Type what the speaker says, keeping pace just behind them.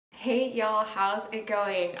Hey y'all, how's it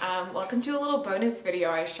going? Welcome to a little bonus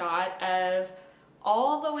video I shot of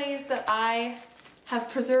all the ways that I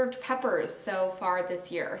have preserved peppers so far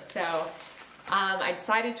this year. So I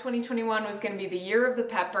decided 2021 was going to be the year of the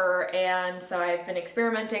pepper, and so I've been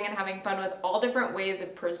experimenting and having fun with all different ways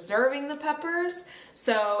of preserving the peppers.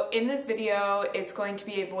 So in this video, it's going to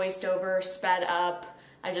be a voiced over, sped up.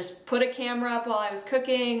 I just put a camera up while I was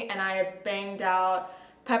cooking and I banged out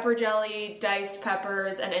pepper jelly, diced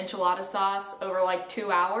peppers, and enchilada sauce over like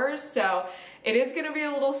 2 hours. So it is gonna be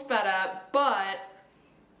a little sped up, but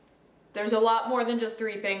there's a lot more than just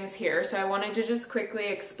 3 things here. So I wanted to just quickly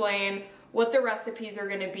explain what the recipes are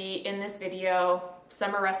gonna be in this video.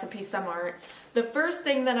 Some are recipes, some aren't. The first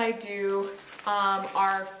thing that I do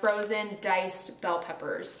are frozen diced bell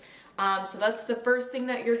peppers. So that's the first thing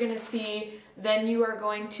that you're gonna see. Then you are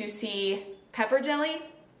going to see pepper jelly.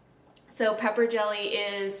 So pepper jelly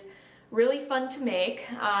is really fun to make,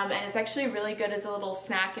 and it's actually really good as a little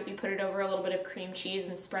snack if you put it over a little bit of cream cheese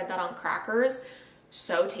and spread that on crackers.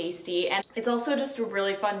 So tasty. And it's also just a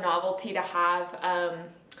really fun novelty to have,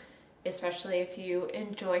 especially if you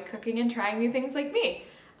enjoy cooking and trying new things like me.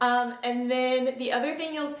 And then the other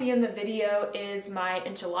thing you'll see in the video is my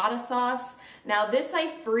enchilada sauce. Now this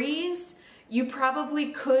I freeze. You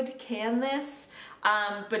probably could can this.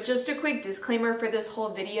 But just a quick disclaimer for this whole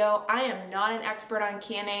video, I am not an expert on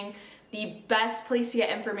canning. The best place to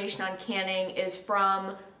get information on canning is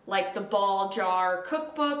from like the ball jar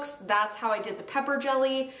cookbooks. That's how I did the pepper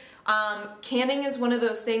jelly. Canning is one of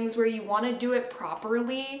those things where you want to do it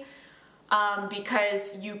properly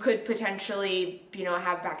because you could potentially,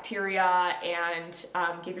 have bacteria and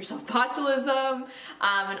give yourself botulism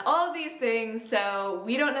and all of these things. So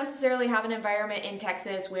we don't necessarily have an environment in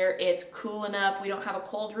Texas where it's cool enough. We don't have a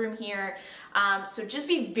cold room here. So just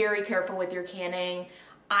be very careful with your canning.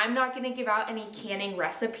 I'm not going to give out any canning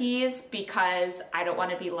recipes because I don't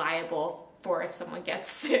want to be liable for if someone gets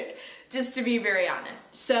sick, just to be very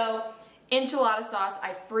honest. So enchilada sauce,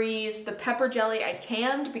 I freeze. The pepper jelly I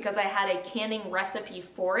canned because I had a canning recipe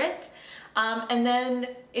for it. And then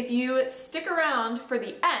if you stick around for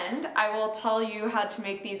the end, I will tell you how to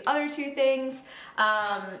make these other 2 things.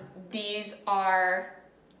 These are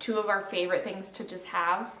 2 of our favorite things to just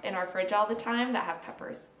have in our fridge all the time that have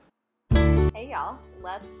peppers. Hey y'all,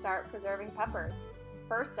 let's start preserving peppers.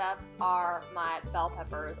 First up are my bell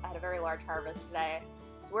peppers. I had a very large harvest today.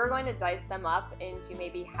 So we're going to dice them up into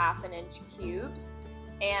maybe 1/2 inch cubes,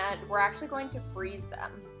 and we're actually going to freeze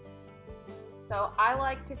them. So I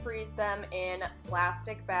like to freeze them in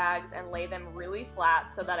plastic bags and lay them really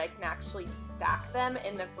flat so that I can actually stack them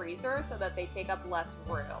in the freezer so that they take up less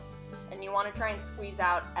room. And you want to try and squeeze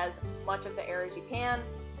out as much of the air as you can.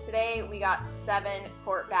 Today we got 7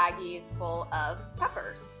 quart baggies full of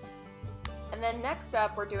peppers. And then next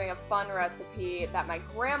up, we're doing a fun recipe that my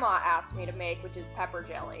grandma asked me to make, which is pepper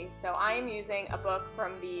jelly. So I am using a book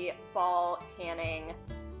from the ball canning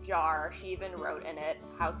jar. She even wrote in it,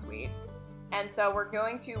 how sweet. And so we're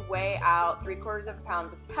going to weigh out 3/4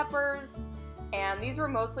 pounds of peppers. And these were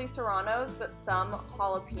mostly serranos, but some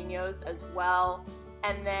jalapenos as well.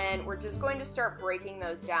 And then we're just going to start breaking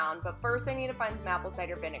those down. But first I need to find some apple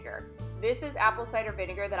cider vinegar. This is apple cider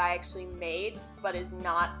vinegar that I actually made, but is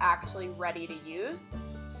not actually ready to use.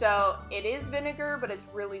 So it is vinegar, but it's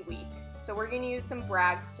really weak. So we're gonna use some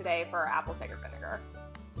Bragg's today for our apple cider vinegar.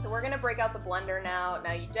 So we're gonna break out the blender now.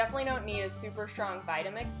 Now you definitely don't need a super strong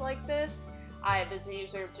Vitamix like this.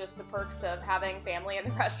 These are just the perks of having family in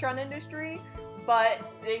the restaurant industry, but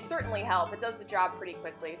they certainly help. It does the job pretty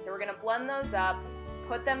quickly. So we're gonna blend those up,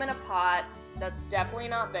 put them in a pot. That's definitely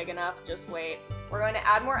not big enough, just wait. We're going to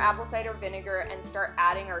add more apple cider vinegar and start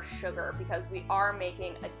adding our sugar because we are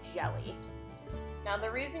making a jelly. Now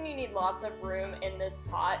the reason you need lots of room in this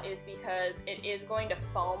pot is because it is going to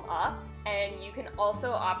foam up, and you can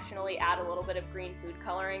also optionally add a little bit of green food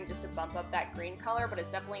coloring just to bump up that green color, but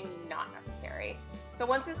it's definitely not necessary. So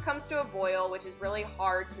once this comes to a boil, which is really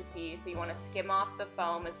hard to see, so you want to skim off the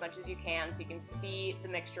foam as much as you can so you can see the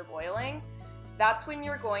mixture boiling, that's when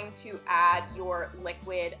you're going to add your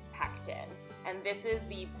liquid pectin. And this is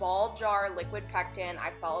the ball jar liquid pectin.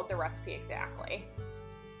 I followed the recipe exactly.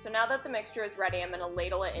 So now that the mixture is ready, I'm going to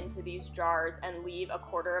ladle it into these jars and leave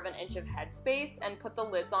 1/4 inch of headspace and put the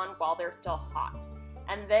lids on while they're still hot.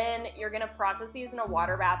 And then you're going to process these in a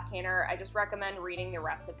water bath canner. I just recommend reading the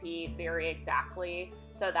recipe very exactly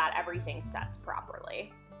so that everything sets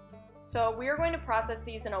properly. So we're going to process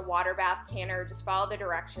these in a water bath canner. Just follow the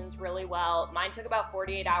directions really well. Mine took about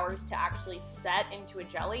 48 hours to actually set into a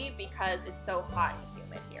jelly because it's so hot and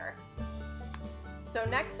humid here. So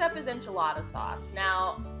next up is enchilada sauce.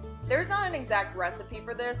 Now, There's not an exact recipe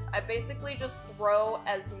for this. I basically just throw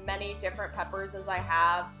as many different peppers as I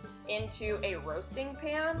have into a roasting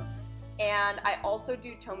pan, and I also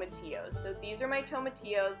do tomatillos. So these are my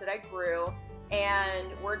tomatillos that I grew, and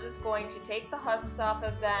we're just going to take the husks off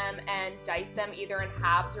of them and dice them either in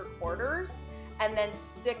halves or quarters, and then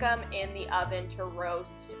stick them in the oven to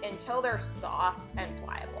roast until they're soft and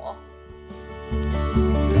pliable.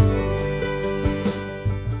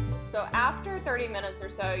 So after 30 minutes or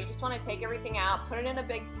so, you just want to take everything out, put it in a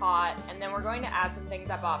big pot, and then we're going to add some things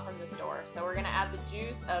I bought from the store. So we're going to add the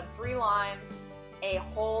juice of 3 limes, a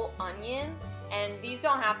whole onion, and these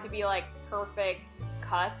don't have to be like perfect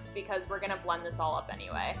cuts because we're going to blend this all up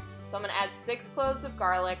anyway. So I'm going to add 6 cloves of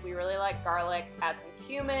garlic. We really like garlic. Add some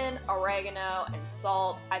cumin, oregano, and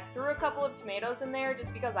salt. I threw a couple of tomatoes in there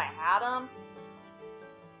just because I had them.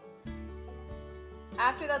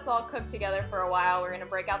 After that's all cooked together for a while, we're going to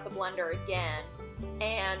break out the blender again,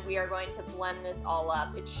 and we are going to blend this all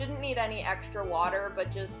up. It shouldn't need any extra water, but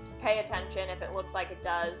just pay attention. If it looks like it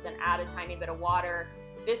does, then add a tiny bit of water.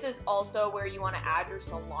 This is also where you want to add your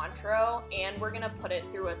cilantro, and we're going to put it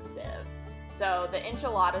through a sieve. So the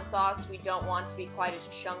enchilada sauce, we don't want to be quite as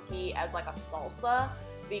chunky as like a salsa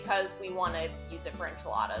because we want to use it for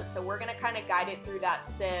enchiladas. So we're going to kind of guide it through that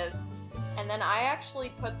sieve. And then I actually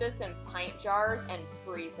put this in pint jars and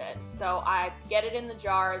freeze it. So I get it in the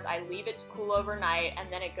jars, I leave it to cool overnight, and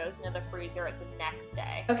then it goes into the freezer the next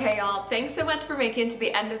day. Okay, y'all, thanks so much for making it to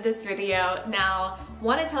the end of this video. Now,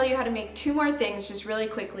 want to tell you how to make 2 more things just really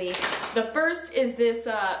quickly. The first is this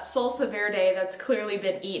Salsa Verde that's clearly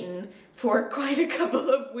been eaten for quite a couple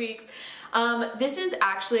of weeks. This is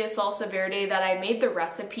actually a salsa verde that I made the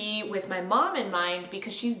recipe with my mom in mind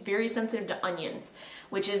because she's very sensitive to onions,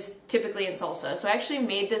 which is typically in salsa. So I actually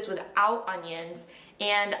made this without onions,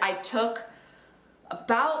 and I took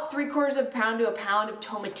about 3/4 pound to a pound of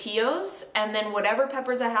tomatillos, and then whatever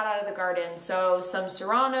peppers I had out of the garden. So some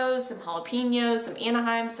serranos, some jalapenos, some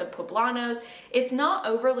Anaheims, some poblanos. It's not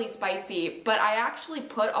overly spicy, but I actually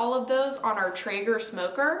put all of those on our Traeger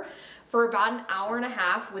smoker for about an hour and a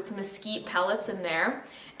half with mesquite pellets in there.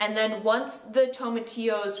 And then once the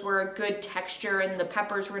tomatillos were a good texture and the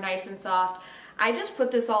peppers were nice and soft, I just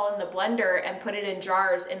put this all in the blender and put it in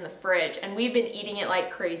jars in the fridge. And we've been eating it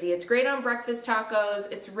like crazy. It's great on breakfast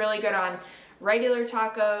tacos. It's really good on regular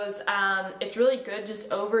tacos. It's really good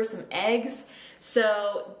just over some eggs.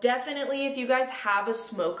 So definitely if you guys have a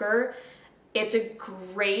smoker, it's a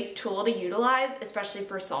great tool to utilize, especially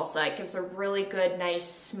for salsa. It gives a really good, nice,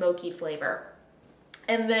 smoky flavor.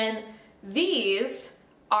 And then these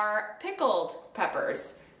are pickled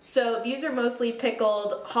peppers. So these are mostly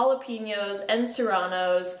pickled jalapenos and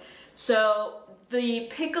serranos. So the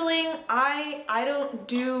pickling, I don't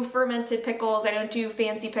do fermented pickles. I don't do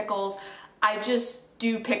fancy pickles. I just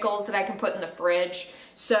do pickles that I can put in the fridge.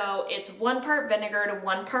 So it's 1 part vinegar to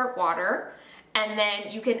 1 part water. And then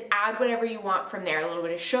you can add whatever you want from there. A little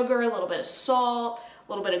bit of sugar, a little bit of salt, a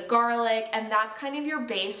little bit of garlic, and that's kind of your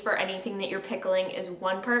base for anything that you're pickling is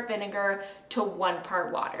 1 part vinegar to 1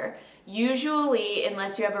 part water. Usually,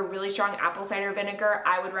 unless you have a really strong apple cider vinegar,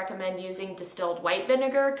 I would recommend using distilled white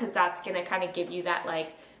vinegar because that's gonna kind of give you that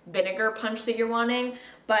like vinegar punch that you're wanting.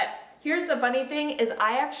 But here's the funny thing is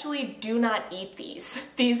I actually do not eat these.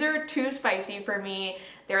 These are too spicy for me.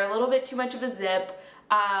 They're a little bit too much of a zip.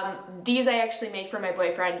 These I actually make for my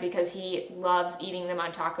boyfriend because he loves eating them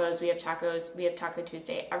on tacos. We have Taco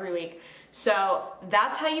Tuesday every week. So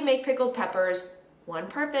that's how you make pickled peppers. 1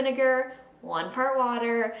 part vinegar, 1 part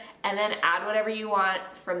water, and then add whatever you want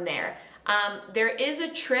from there. There is a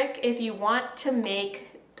trick if you want to make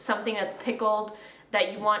something that's pickled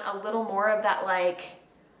that you want a little more of that like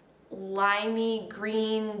limey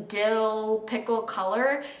green dill pickle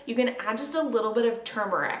color. You can add just a little bit of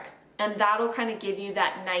turmeric, and that'll kind of give you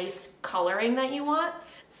that nice coloring that you want.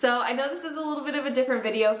 So I know this is a little bit of a different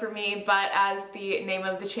video for me, but as the name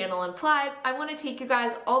of the channel implies, I want to take you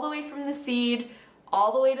guys all the way from the seed,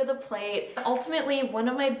 all the way to the plate. Ultimately, one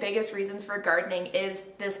of my biggest reasons for gardening is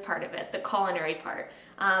this part of it, the culinary part.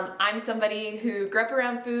 I'm somebody who grew up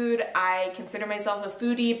around food. I consider myself a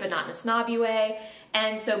foodie, but not in a snobby way.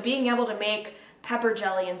 And so being able to make pepper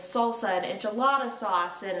jelly and salsa and enchilada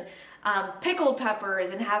sauce and pickled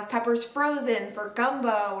peppers and have peppers frozen for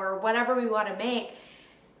gumbo or whatever we want to make,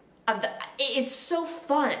 it's so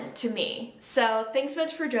fun to me. So thanks so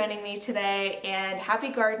much for joining me today, and happy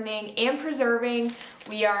gardening and preserving.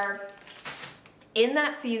 We are in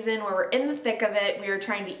that season where we're in the thick of it. We are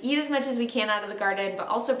trying to eat as much as we can out of the garden, but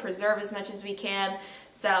also preserve as much as we can.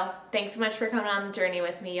 So thanks so much for coming on the journey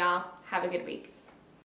with me, y'all. Have a good week.